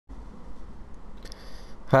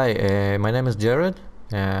Hi, my name is Jared.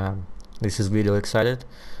 This is Video Excited.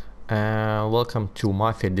 Welcome to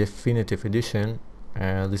Mafia Definitive Edition.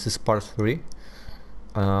 This is part 3.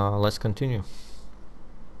 Let's continue.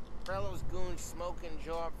 Fellows goons smoke and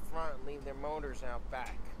jaw up front and leave their motors out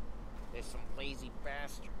back. There's some lazy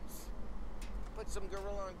bastards. Put some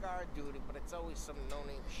gorilla on guard duty, but it's always some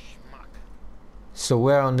no-name schmuck. So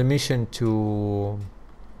we're on the mission to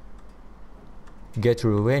get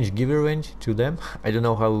revenge, give revenge to them. I don't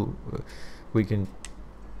know how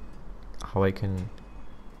I can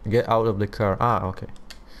get out of the car. Okay.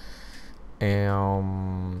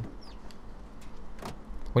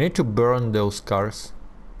 We need to burn those cars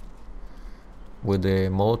with the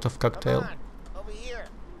Molotov cocktail. Come on, over here.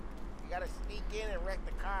 You gotta sneak in and wreck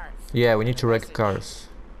the cars. Yeah, we need to wreck cars.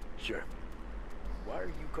 Sure. Why are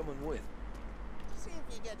you coming with? See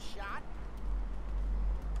if you get shot.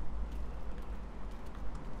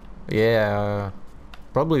 Yeah,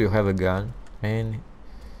 probably you have a gun, and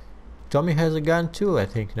Tommy has a gun too, I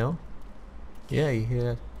think, no? Yeah, he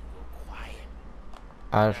has. Quiet.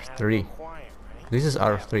 R3. Quiet, right? This is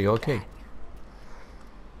R3, okay.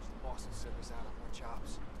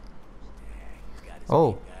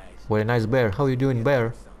 Oh, what a nice bear. How you doing,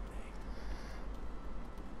 bear?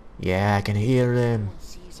 Yeah, I can hear them.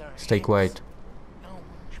 Stay quiet. No one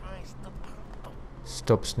tries to pump them.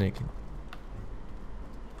 Stop sneaking.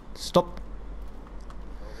 Stop.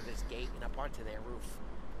 Over this gate and up onto their roof.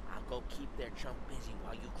 I'll go keep their chump busy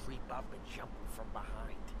while you creep up and jump him from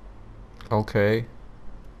behind. Okay.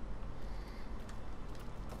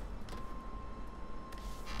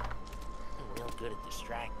 I'm real good at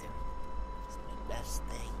distracting. It's my best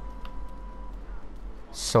thing.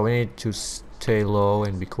 So we need to stay low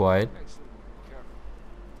and be quiet.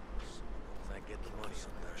 I get the money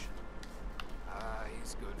someday.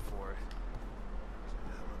 He's good for it.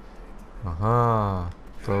 Aha.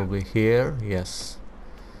 Probably here. Yes.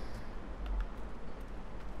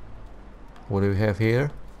 What do we have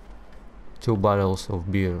here? 2 bottles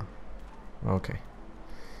of beer. Okay.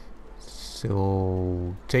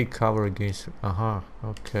 So take cover against.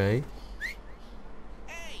 Okay.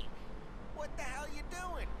 Hey! What the hell you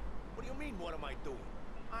doing? What do you mean, what am I doing?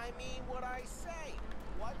 I mean what I say.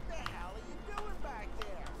 What the hell are you doing back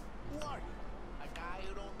there? Who are you? A guy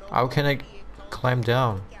who don't know. How can I what he told climb you?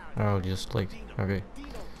 down? Look out. Oh, just like okay. Dino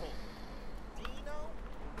told me. Dino?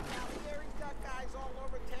 Salieri's got guys all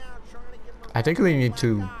over town trying to get him I think we need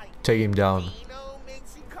to black eye. take him down. Dino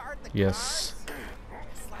makes you card the Yes. cards?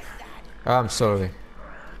 Just like that. I'm sorry.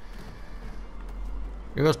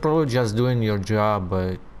 You was probably just doing your job,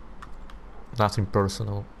 but nothing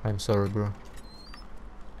personal. I'm sorry, bro.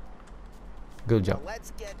 Good job. So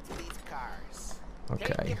let's get to these cars.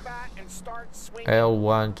 Okay. Take your bat and start swinging.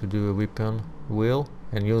 L1 to do a weapon wheel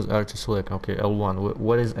and use R to select. Okay, L1.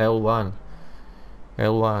 What is L1?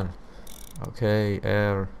 L1. Okay,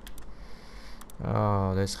 R.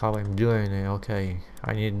 Oh, that's how I'm doing it. Okay,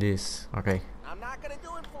 I need this. Okay. I'm not gonna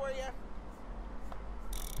do it for you.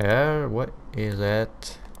 R. What is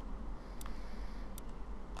that?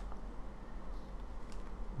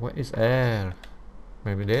 What is R?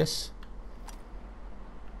 Maybe this?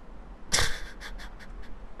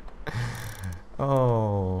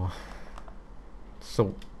 Oh.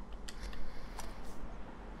 So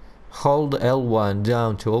hold L1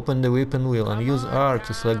 down to open the weapon wheel and Come use on, R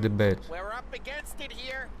to select the Tom. bed. We're up against it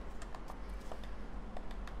here.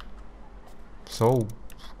 So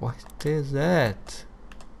what is that?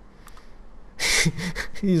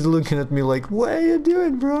 He's looking at me like, what are you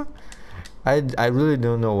doing, bro? I really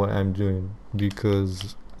don't know what I'm doing,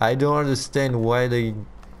 because I don't understand why they.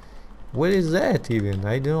 What is that even?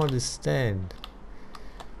 I don't understand.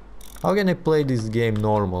 How can I play this game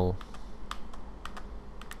normal?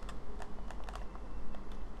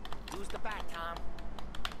 Use the bat, Tom.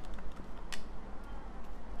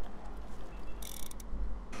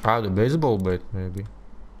 Ah, the baseball bat maybe.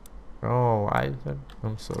 Oh,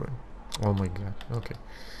 I'm sorry. Oh my god. Okay.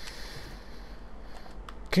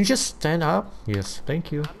 Can you just stand up? Yes,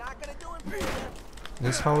 thank you. I'm not gonna do it for you.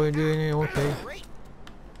 That's how we're doing it. Okay. Great.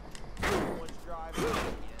 Someone's driving.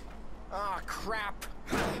 Oh, crap.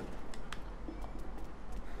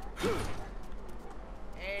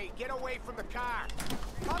 Hey, get away from the car.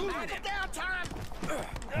 Come on, get down, Tom.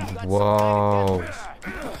 Whoa.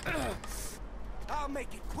 I'll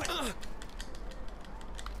make it quick.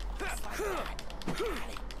 Just like that.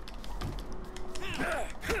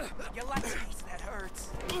 You like these? That hurts.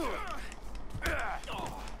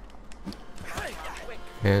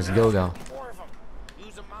 Yes, go down. Four of them.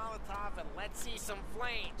 Use a Molotov and let's see some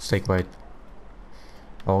flames. Stay quiet.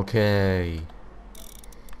 Okay.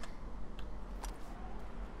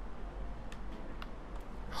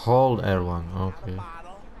 Hold R1. Grab a Okay.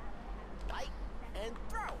 bottle, light, and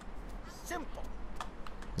throw. Simple.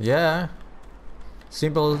 Yeah.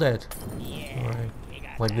 Simple as that. Yeah, Right. you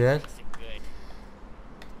got Like that that. nice and good.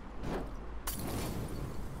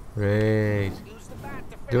 Great. Use the bat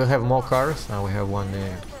to Do we finish have him more off. cars? Now we have one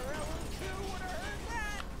there.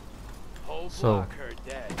 Whole So- block heard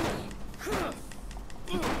that.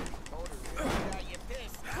 Motor really got you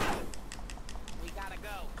pissed, huh? We gotta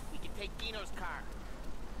go. We can take Dino's car.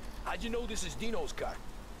 How'd you know this is Dino's car?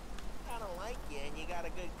 I don't like you and you got a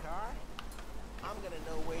good car. I'm gonna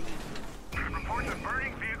know where you... Reports of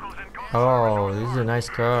burning vehicles in Gulf Oh, this is a nice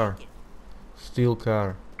car. Steel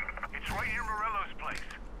car. It's right near Morello's place.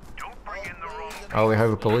 Don't bring in the wrong... Oh, we have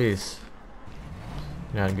a police.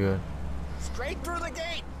 Not good. Straight through the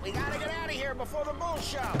gate. We gotta get out of here before the bull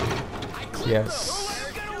show. I clipped Yes.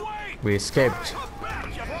 them. Let him get away! We escaped. Go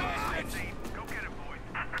get it,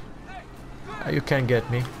 boys. You can't get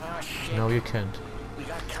me. Oh, shit. No, you can't. We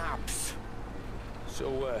got cops. So,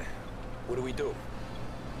 what do we do?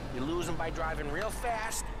 You lose them by driving real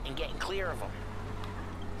fast and getting clear of them.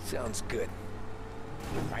 Sounds good.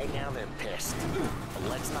 Right now they're pissed. But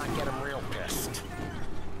let's not get them real pissed.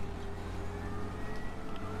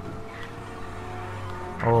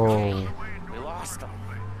 Oh. We lost them.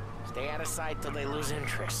 Stay out of sight till they lose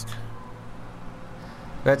interest.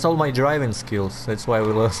 That's all my driving skills. That's why we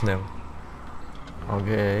lost them.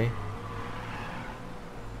 Okay.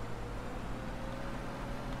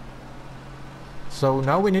 So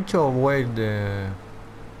now we need to avoid them.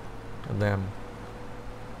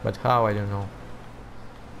 But how? I don't know.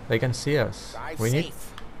 They can see us. Drive We need.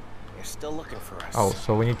 safe. They're still looking for us. Oh,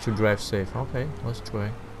 so we need to drive safe. Okay, let's try.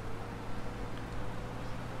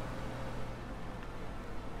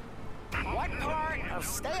 What part of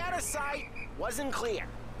stay out of sight wasn't clear?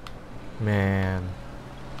 Man.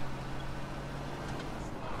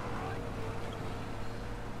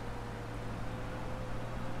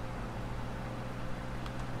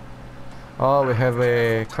 Oh, we have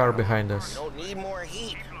a car behind us. Don't need more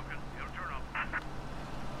heat. Keep looking. It'll turn up.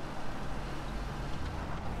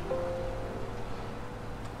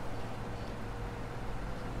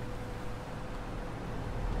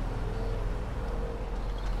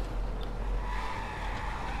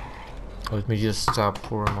 Let me just stop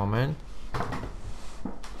for a moment.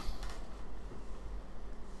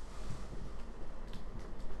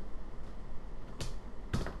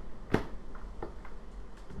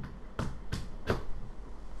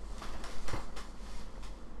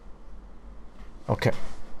 Okay.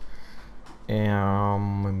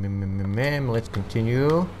 Let's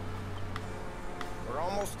continue. We're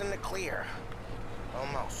almost in the clear.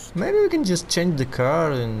 Almost. Maybe we can just change the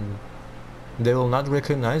car and they will not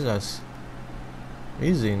recognize us.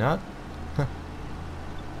 Easy, not?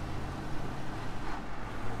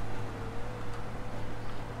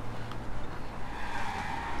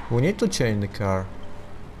 We need to change the car.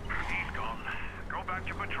 He's gone. Go back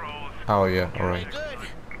to patrols. Oh yeah, alright. Good.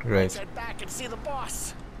 Great. Let's head back and see the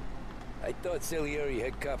boss. I thought Salieri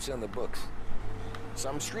had cops on the books.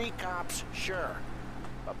 Some street cops, sure.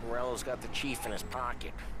 But Morello's got the chief in his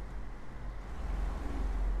pocket.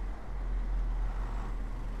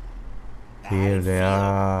 Here How'd it they feel?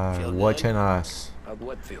 are, Feel good? watching us. How'd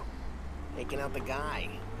what feel? Taking out the guy.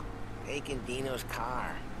 Taking Dino's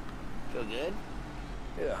car. Feel good?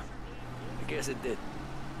 Yeah, I guess it did.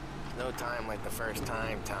 No time like the first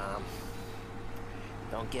time, Tom.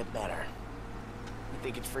 Don't get better. You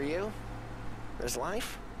think it's for you? This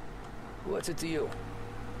life? What's it to you?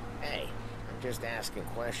 Hey, I'm just asking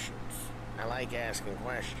questions. I like asking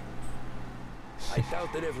questions. I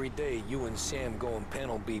doubt that every day you and Sam go and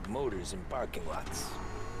panel beat motors in parking lots.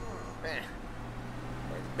 Eh.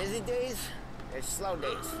 There's busy days, there's slow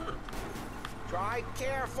days. Drive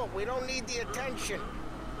careful, we don't need the attention.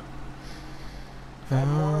 Had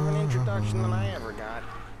more of an introduction than I ever got.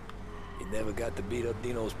 You never got to beat up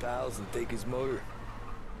Dino's pals and take his motor?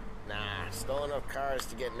 Nah, stole enough cars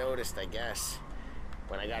to get noticed, I guess.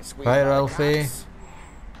 When I got squeezed Hi, by the Ralphie. cops,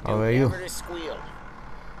 How dude are you? never just squealed.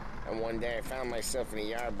 And one day I found myself in a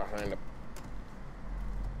yard behind a...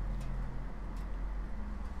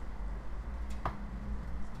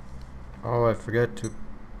 Oh, I forgot to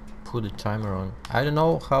put the timer on. I don't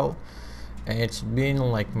know how. It's been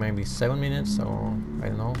like maybe 7 minutes or I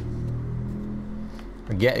don't know.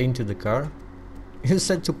 Get into the car. You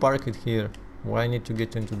said to park it here. Why I need to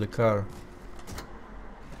get into the car?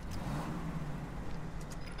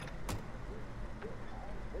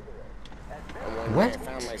 And one What? day I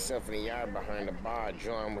found myself in a yard behind a bar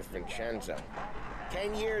drawn with Vincenzo.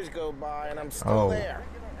 10 years go by and I'm still Oh. there.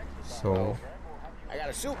 So I gotta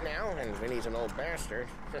a suit now, and Vinny's an old bastard.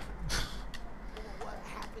 What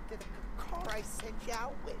happened to the car I sent you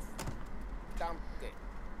out with? Dumped it.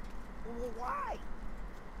 Why?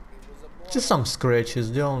 It was a Just some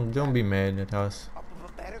scratches. Don't be mad at us. Up of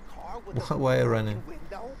a better car with Why are you a running? broken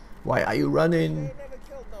window? Why are you They running? ain't never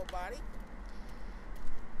killed nobody.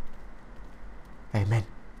 Hey man,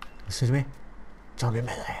 listen to me. Don't be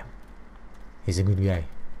mad at him. He's a good guy.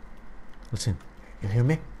 Listen, you hear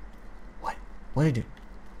me? What? What did you do?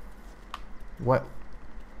 What?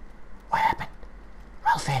 What happened?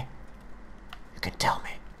 Ralphie, you can tell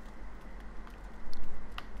me.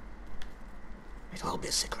 It will be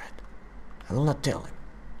a secret. I will not tell him.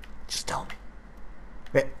 Just tell me.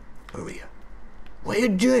 Hey, Maria, what are you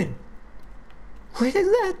doing? What is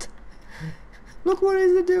that? Look, what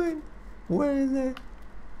is it doing? What is it?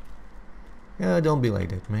 Don't be like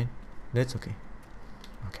that, man. That's okay.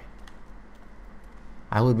 Okay.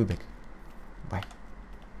 I will be back. Bye.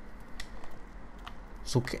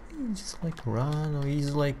 So can he just like run, or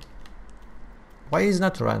he's like, why is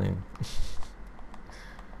not running?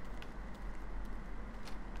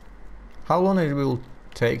 How long it will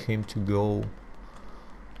take him to go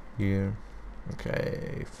here?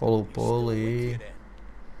 Okay, follow Polly.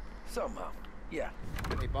 Somehow, yeah.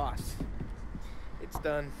 Hey, boss. It's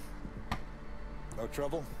done. No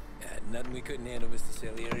trouble? Nothing we couldn't handle, Mr.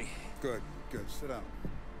 Salieri. Good, good. Sit down.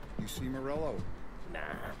 You see Morello? Nah.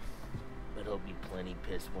 But he'll be plenty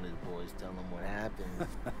pissed when his boys tell him what happened.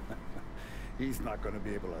 He's not going to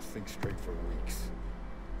be able to think straight for weeks.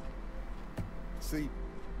 See,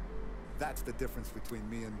 that's the difference between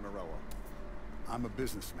me and Morello. I'm a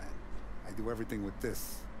businessman. I do everything with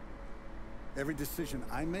this. Every decision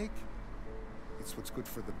I make, it's what's good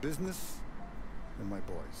for the business and my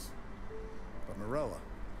boys. But Morello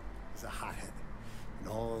is a hothead, and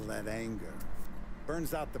all of that anger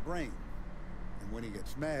burns out the brain. And when he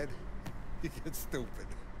gets mad, he gets stupid.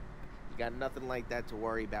 You got nothing like that to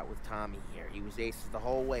worry about with Tommy here. He was aces the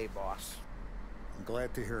whole way, boss. I'm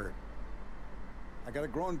glad to hear it. I got a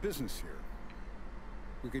growing business here.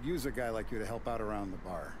 We could use a guy like you to help out around the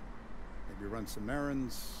bar. Maybe run some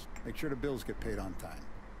errands, make sure the bills get paid on time.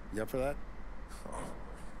 You up for that? Oh,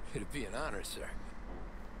 it'd be an honor, sir.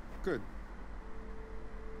 Good.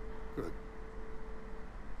 Good.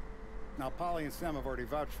 Now, Polly and Sam have already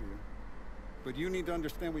vouched for you. But you need to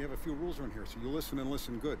understand we have a few rules around here, so you listen and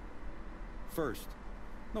listen good. First,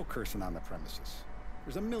 no cursing on the premises.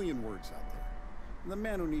 There's a million words out there. And the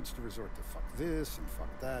man who needs to resort to fuck this and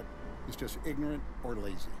fuck that is just ignorant or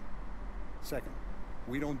lazy. Second,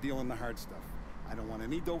 we don't deal in the hard stuff. I don't want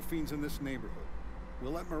any dope fiends in this neighborhood.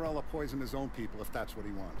 We'll let Morella poison his own people if that's what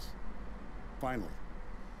he wants. Finally,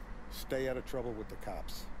 stay out of trouble with the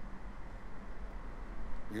cops.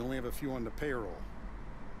 We only have a few on the payroll.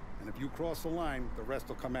 And if you cross the line, the rest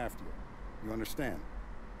will come after you. You understand?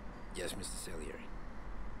 Yes, Mr. Salieri.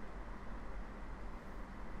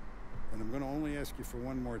 And I'm going to only ask you for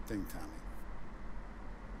one more thing, Tommy.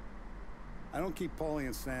 I don't keep Paulie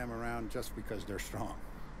and Sam around just because they're strong.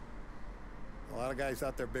 A lot of guys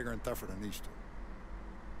out there bigger and tougher than these two.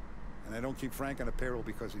 And I don't keep Frank on a payroll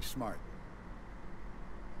because he's smart.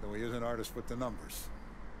 Though he is an artist with the numbers.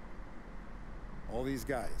 All these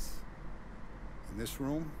guys in this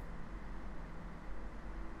room,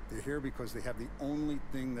 they're here because they have the only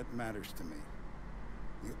thing that matters to me.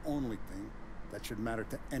 The only thing that should matter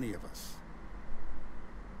to any of us.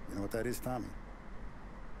 You know what that is, Tommy?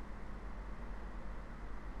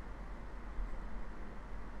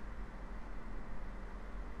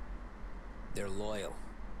 They're loyal.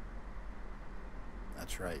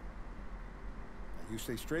 That's right. Now, you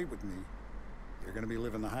stay straight with me, you're gonna be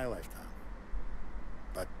living the high life, Tom.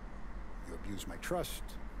 But you abuse my trust.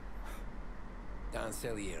 Don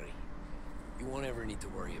Salieri, you won't ever need to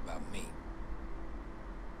worry about me.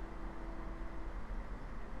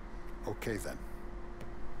 Okay, then.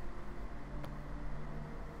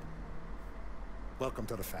 Welcome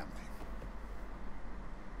to the family.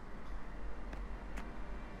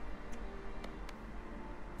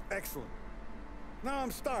 Excellent. Now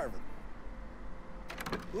I'm starving.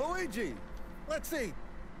 Luigi, let's eat.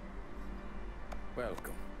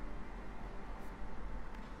 Welcome.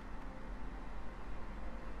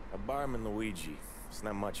 A barman, Luigi, is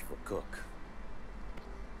not much of a cook.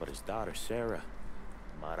 But his daughter, Sarah,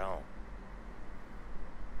 Maron.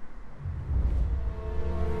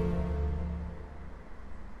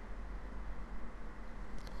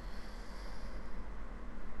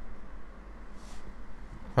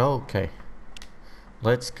 Okay,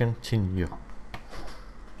 let's continue.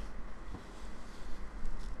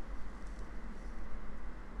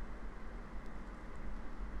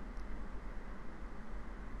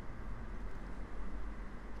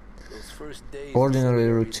 first days. Ordinary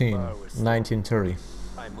the routine, bar was slow. 1930.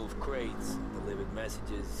 I moved crates, delivered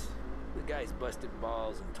messages. The guys busted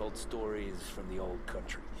balls and told stories from the old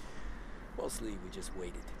country. Mostly we just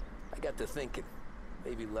waited. I got to thinking,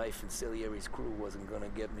 maybe life in Salieri's crew wasn't gonna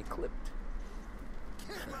get me clipped.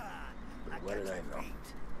 But what did I know?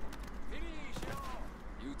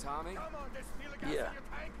 You, Tommy? Yeah.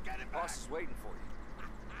 Boss is waiting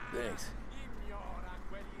for you. Thanks.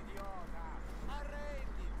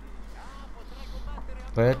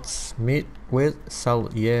 Let's meet with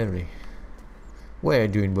Salieri. What are you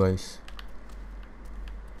doing, boys?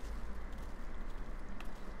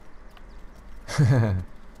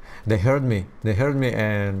 They heard me. They heard me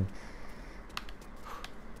and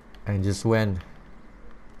just went.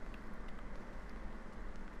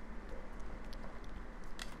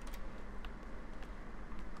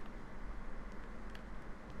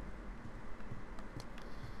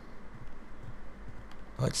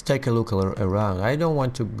 Let's take a look around. I don't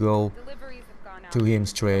want to go to him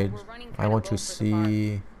straight. I want to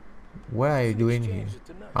see what are you doing here.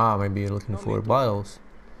 Ah, maybe you're looking for bottles.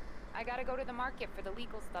 I gotta go to the market for the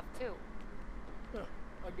legal stuff too. Yeah,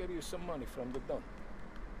 I'll give you some money from the dump.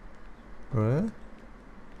 What?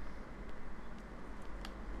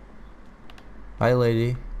 Hi,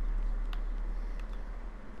 lady.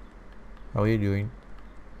 How are you doing?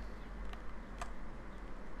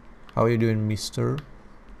 How are you doing, mister?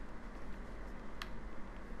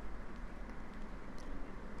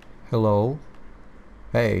 Hello.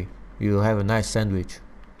 Hey, you have a nice sandwich.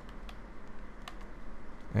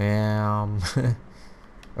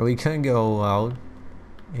 We can go out.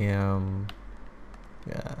 Yeah,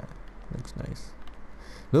 looks nice.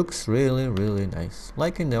 Looks really, really nice.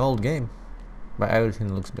 Like in the old game, but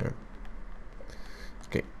everything looks better.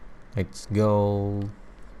 Okay, let's go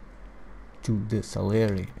to the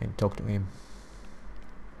Salieri and talk to him.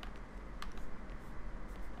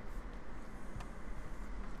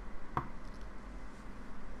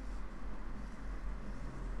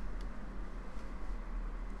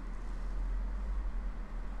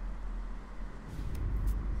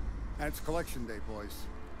 And it's collection day, boys.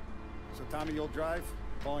 So Tommy, you'll drive.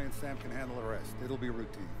 Paulie and Sam can handle the rest. It'll be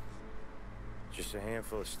routine. Just a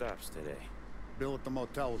handful of stops today. Bill at the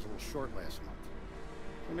motel was a little short last month.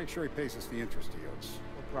 So make sure he pays us the interest he owes.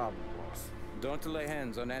 No problem, boss. Don't lay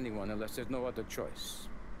hands on anyone unless there's no other choice.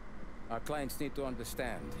 Our clients need to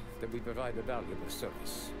understand that we provide a valuable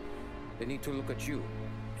service. They need to look at you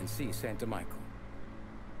and see Santa Michael.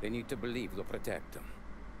 They need to believe you'll protect them.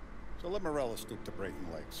 So let Morella stoop to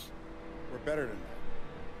breaking legs. We're better than that.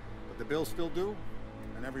 But the bill's still due,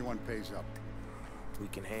 and everyone pays up. We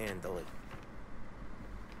can handle it.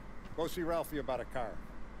 Go see Ralphie about a car.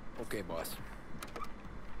 Okay, boss.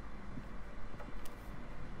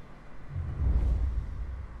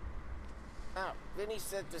 Oh, Vinny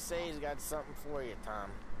said to say he's got something for you,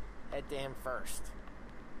 Tom. Head to him first.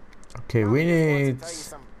 Okay, Tom we just wants need to tell you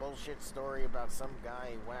some bullshit story about some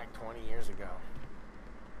guy he whacked 20 years ago.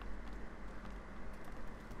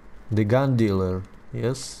 the gun dealer.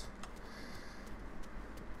 Yes.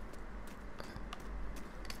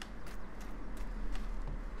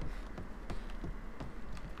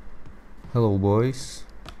 Hello, boys.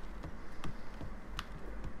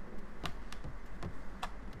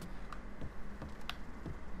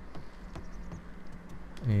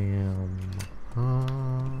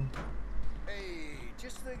 Hey,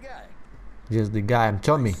 just the guy. Just the guy. I'm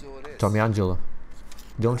Tommy. Tommy Angelo.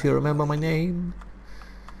 Don't you remember my name?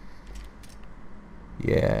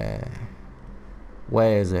 Yeah.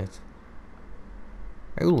 Where is it?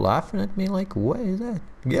 Are you laughing at me like, what is that?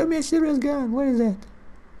 Give me a serious gun. What is that?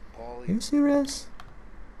 Paulie, Are you serious?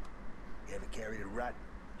 you ever carried a rat?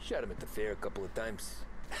 Shot him at the fair a couple of times.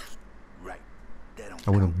 Right. That don't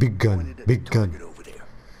I want a count. big gun. Pointed at Big the gun. target over there.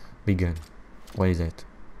 Big gun. What is that?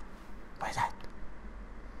 What is that?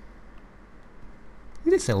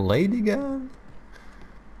 It is a lady gun?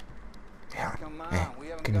 Here. Come Hey, on, we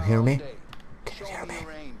haven't can you got hear all me? day. Can you Show hear me me?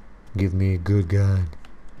 your aim. Give me a good gun.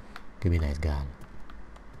 Give me a nice gun.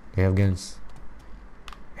 You have guns?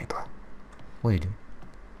 Hey, bro. What are you doing?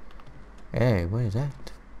 Hey, what is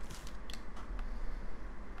that?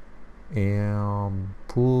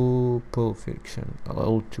 Pulp Fiction.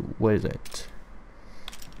 L2. What is that?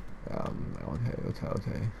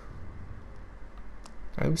 Okay.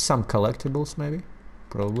 Some collectibles, maybe?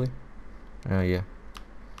 Probably. Yeah.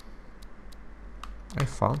 I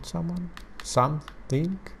found something.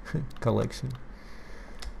 Collection.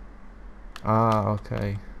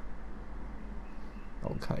 Okay.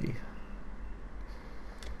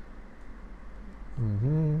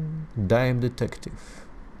 Dime detective.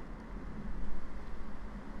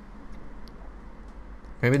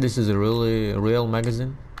 Maybe this is a really real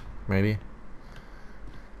magazine. Maybe.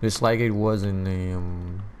 Just like it was in the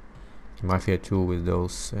Mafia 2 with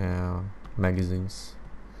those magazines,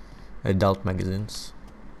 adult magazines.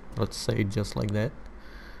 Let's say it just like that.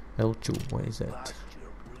 L2, what is that? Posture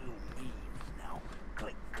real mean now.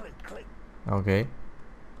 Click, click, click. Okay.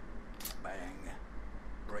 Bang.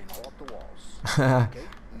 Brain off the walls. Okay?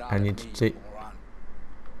 Not I at need to me, take. moron.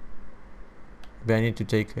 Maybe I need to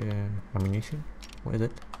take ammunition. What is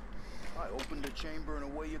it? I open the chamber and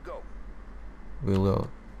away you go. Reload.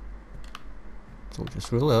 So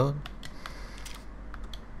just reload.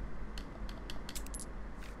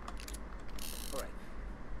 Alright.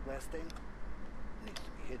 Last thing needs to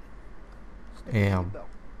be hidden. Stick it in Yeah. your belt.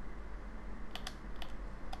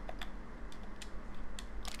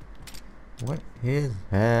 What is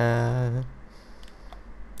that?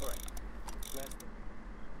 Alright. Last thing.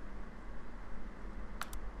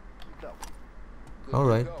 Your belt. Good All to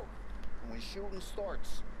right. go. And when shooting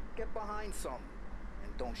starts, get behind something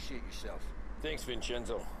and don't shit yourself. Thanks,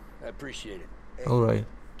 Vincenzo. I appreciate it. Hey, All right.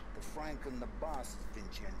 the Frank and the boss,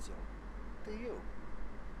 Vincenzo. To you,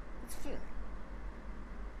 it's Finn.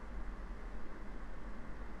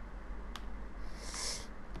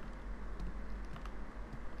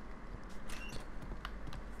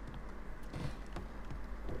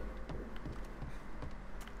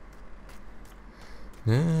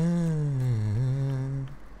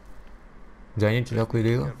 Do I need to talk with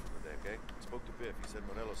you? Spoke to Biff. He said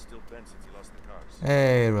Morello's still bent since he lost the cars.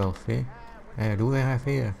 Hey, Ralphie. Hey, do we have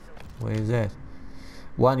here? What is that?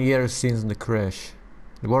 1 year since the crash.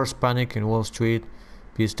 The worst panic in Wall Street.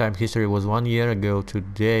 Peacetime history was 1 year ago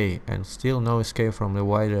today, and still no escape from the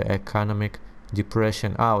wider economic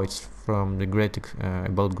depression. Oh, it's from the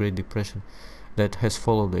about Great Depression that has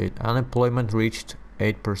followed it. Unemployment reached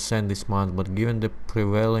 8% this month, but given the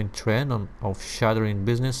prevailing trend of shuttering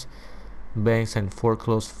business, banks and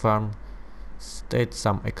foreclosed farm states,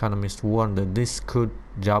 some economists warn that this could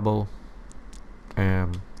double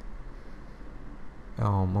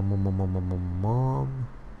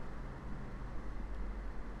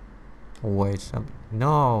wait,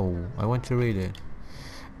 no, I want to read it.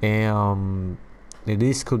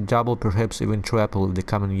 This could double, perhaps even triple in the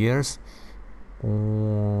coming years.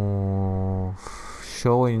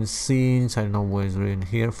 Showing scenes, I don't know what is written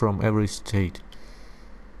here, from every state.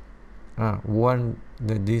 Warn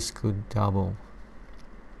that this could double.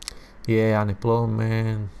 Yeah,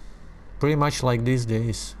 unemployment, pretty much like these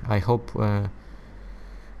days. I hope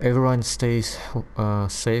everyone stays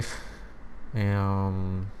safe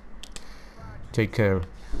and take care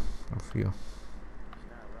of you.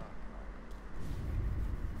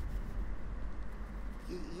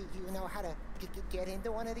 You know how to get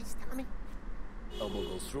into one of these, Tommy? Elbow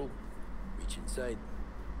goes through. Reach inside.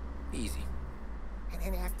 Easy. And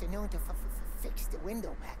an afternoon to fix the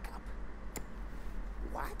window back up.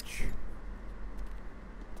 Watch.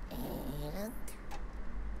 And...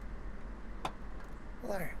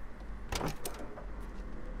 learn.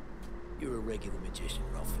 You're a regular magician,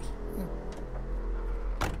 Ralphie.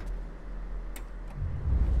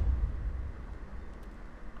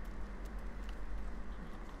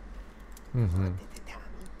 Mm-hmm.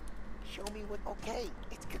 Tommy, show me what... Okay,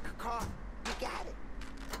 it's car. You got it.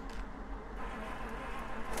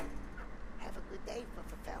 Have a good day,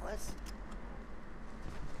 fellas.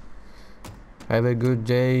 Have a good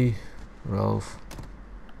day, Ralph.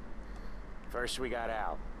 First we got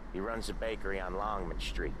Al. He runs a bakery on Longman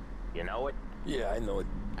Street. You know it? Yeah, I know it.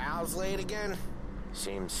 Al's late again?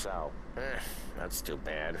 Seems so. That's too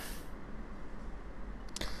bad.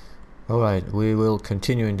 Alright, we will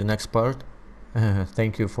continue in the next part.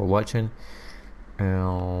 Thank you for watching.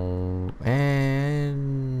 And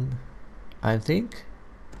I think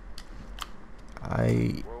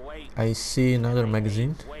I see another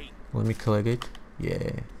magazine. Let me collect it.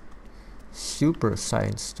 Yeah, Super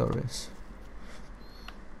Science Stories.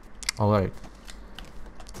 Alright,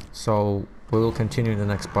 so we will continue in the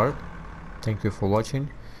next part. Thank you for watching.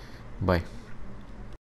 Bye.